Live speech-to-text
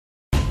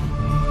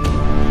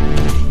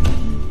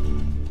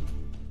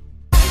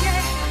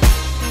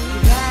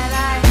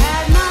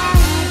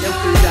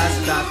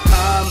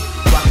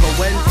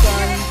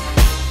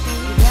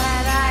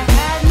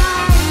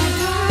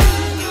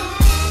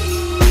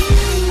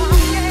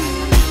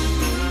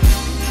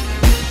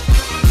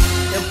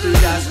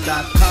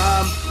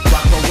instinctual.com.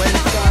 Rocoe and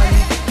Son.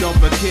 Don't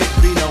forget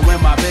Vino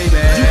and my baby.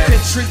 You can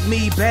treat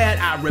me bad,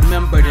 I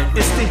remembered it.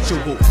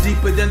 Instinctual,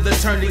 deeper than the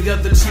turning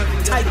of the cheek.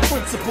 Tight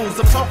principles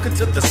of talking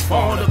to the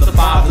spawn of the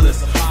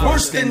fatherless.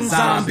 Worse than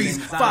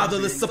zombies,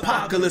 fatherless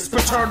apocalypse.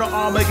 Paternal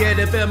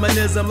Armegeddon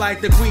Feminism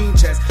like the Queen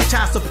chest.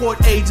 Child support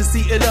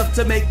agency enough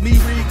to make me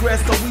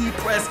regress. So we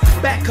press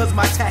back cause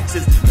my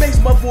taxes makes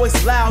my voice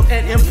loud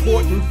and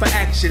important for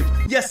action.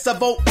 Yes, I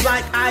vote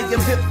like I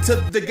am hip to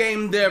the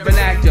game, their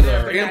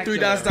vernacular.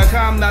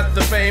 M3dots.com, not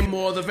the fame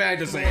or the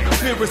fantasy.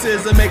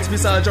 Lyricism makes me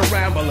such a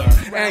rambler.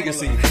 And you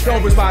see,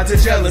 don't respond to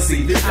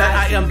jealousy that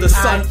I am the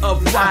son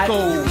of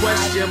Rocoe.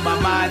 Question my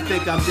mind,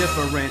 think I'm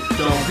different.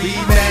 Don't be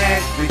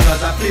mad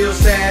because I feel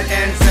sad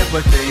and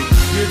sympathy.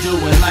 You're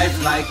doing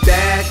life like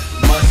that,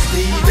 must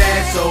be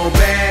bad, so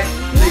bad.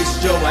 At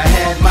least Joe, I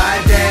had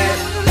my dad.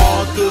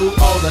 All through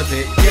all of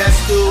it, yes,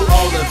 through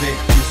all of it.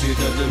 You see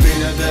the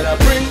demeanor that I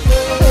bring.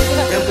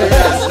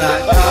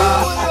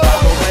 M3dots.com,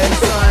 Rocoe and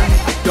Son.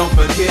 Don't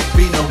forget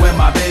Vino and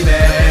my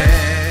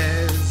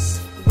babies.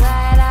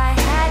 Glad I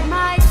had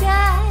my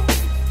dad.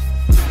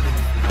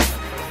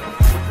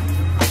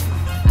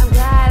 I'm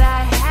glad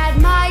I had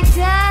my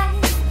dad.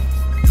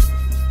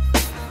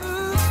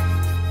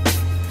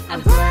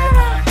 I'm glad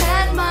I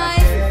had my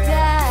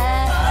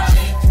dad.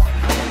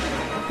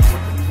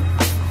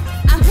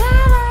 I'm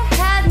glad I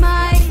had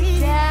my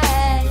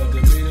dad. I'm glad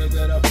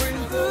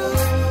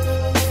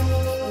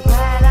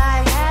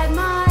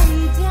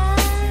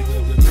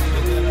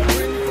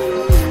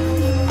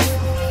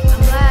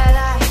I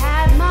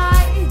had my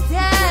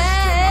dad.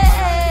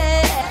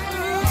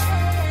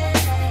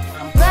 I'm glad I had my dad.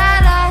 I'm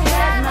glad I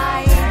had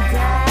my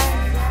dad.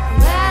 I'm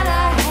glad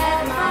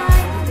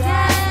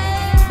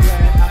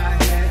I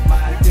had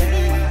my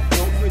dad.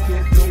 Don't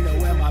forget Vino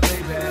and my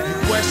baby. You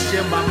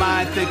question my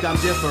mind, think I'm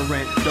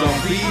different.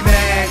 Don't be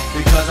mad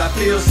because I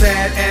feel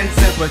sad and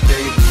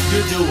sympathy.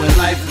 You're doing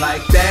life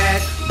like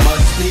that,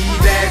 must be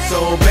bad,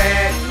 so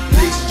bad. At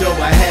least Joe,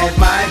 I had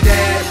my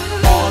dad.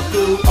 All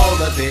through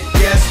all of it,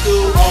 yes,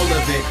 through all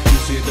of it. You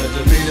see the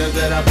demeanor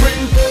that I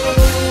bring.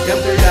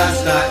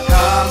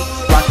 M3dots.com,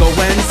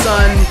 Rocoe and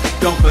Son.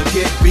 Don't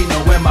forget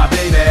Vino and my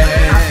baby.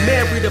 I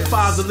married a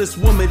fatherless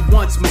woman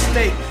once,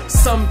 mistake.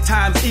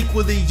 Sometimes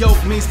equally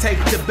yoked means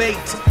take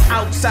debate.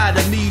 Outside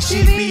of me,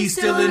 she be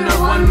still in her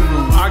one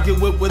room.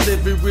 Arguing with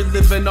living,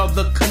 reliving all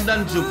the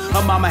conundrum.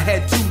 Her mama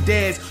had 2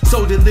 dads,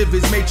 so did live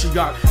his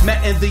matriarch.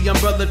 Matt and the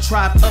Umbrella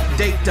Tribe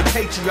update the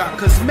patriarch.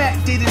 Cause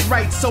Matt did it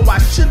right, so I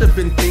should have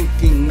been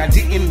thinking. I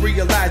didn't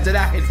realize that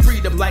I had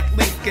freedom like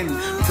Lincoln.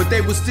 But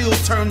they would still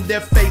turn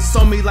their face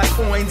on me like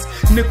coins.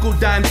 Nickel,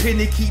 dime,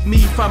 penny keep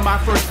me from my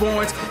firstborns.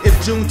 If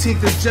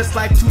Juneteenth is just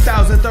like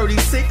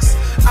 2036,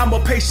 I'ma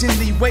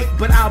patiently wait,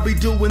 but I'll be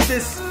doing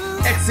this.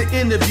 Exit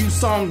interview,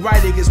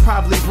 songwriting is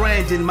probably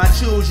Brandon. My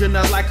children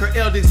are like her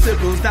eldest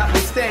siblings,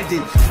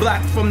 notwithstanding.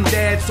 Blocked from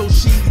dad, so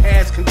she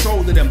has control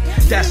of them.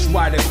 That's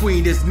why the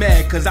queen is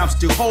mad, cause I'm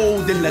still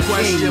holding the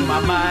question. My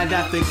mind,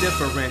 I think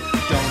different.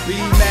 Don't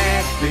be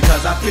mad,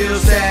 because I feel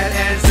sad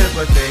and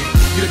sympathy.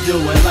 You're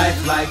doing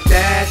life like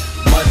that,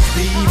 must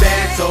be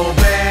bad, so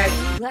bad.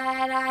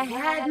 Glad I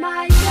had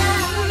my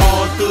dad.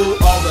 All through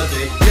all of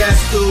it, yes,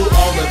 through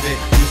all of it.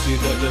 You see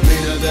the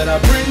demeanor that I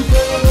bring.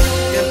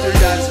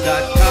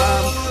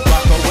 M3dots.com,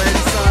 Rocoe and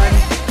Son.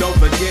 Don't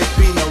forget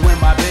Vino and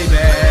my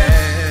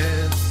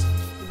babies.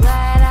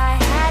 Glad I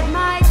had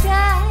my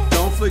dad.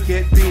 Don't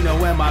forget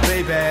Vino and my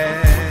babies.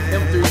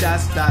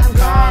 M3dots.com. I'm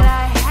glad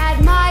I had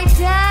my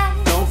dad.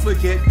 Don't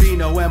forget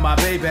Vino and my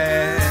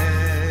babies.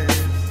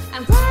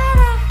 I'm glad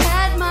I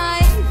had my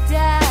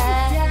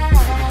dad.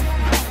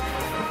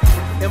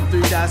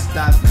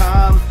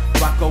 M3dots.com,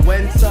 Rocoe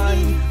and Son.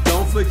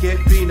 Don't forget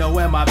Vino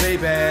and my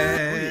baby.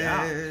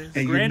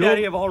 And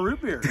granddaddy of all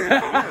root beer.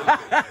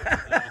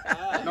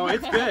 No,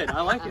 it's good.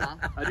 I like it.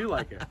 I do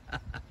like it.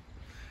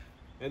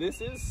 And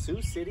this is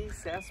Sioux City,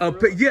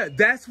 Sarsaparilla. Yeah,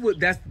 that's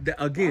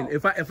again.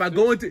 Wow. If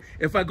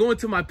I go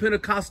into my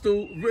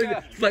Pentecostal,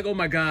 it's like, oh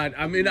my God,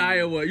 I'm in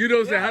Iowa. You know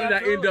what I'm saying? How did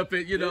I end up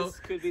at, you know? This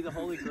could be the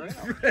holy grail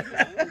of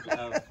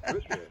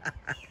root beer.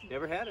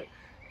 Never had it.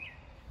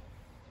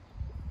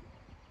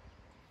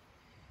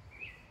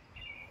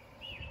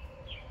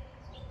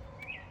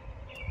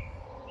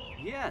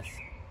 Yes.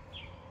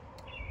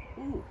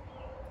 Ooh.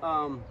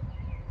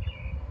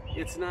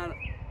 It's not.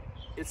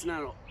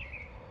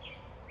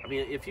 I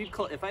mean, if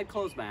I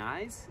close my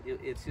eyes,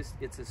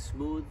 it's a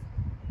smooth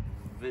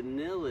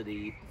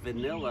vanilla-y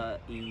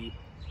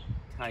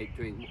type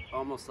drink,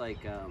 almost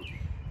like a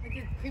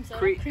cream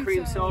soda.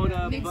 Cream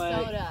soda, mixed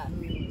but soda.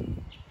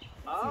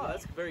 Oh,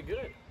 that's very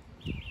good.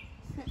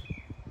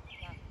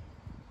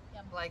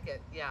 Like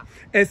it, yeah.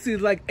 And see,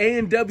 like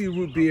A&W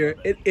root beer,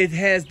 it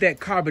has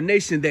that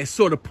carbonation that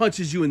sort of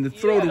punches you in the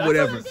throat or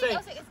whatever. It's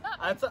not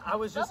I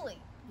was just bubbly.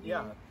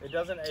 Yeah, it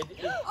doesn't.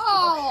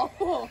 Oh!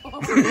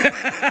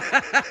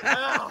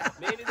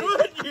 Maybe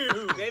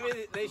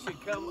they should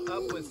come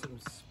up with some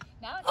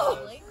now it's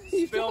bubbly.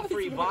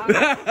 spill-free bottles.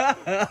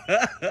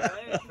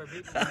 Right? For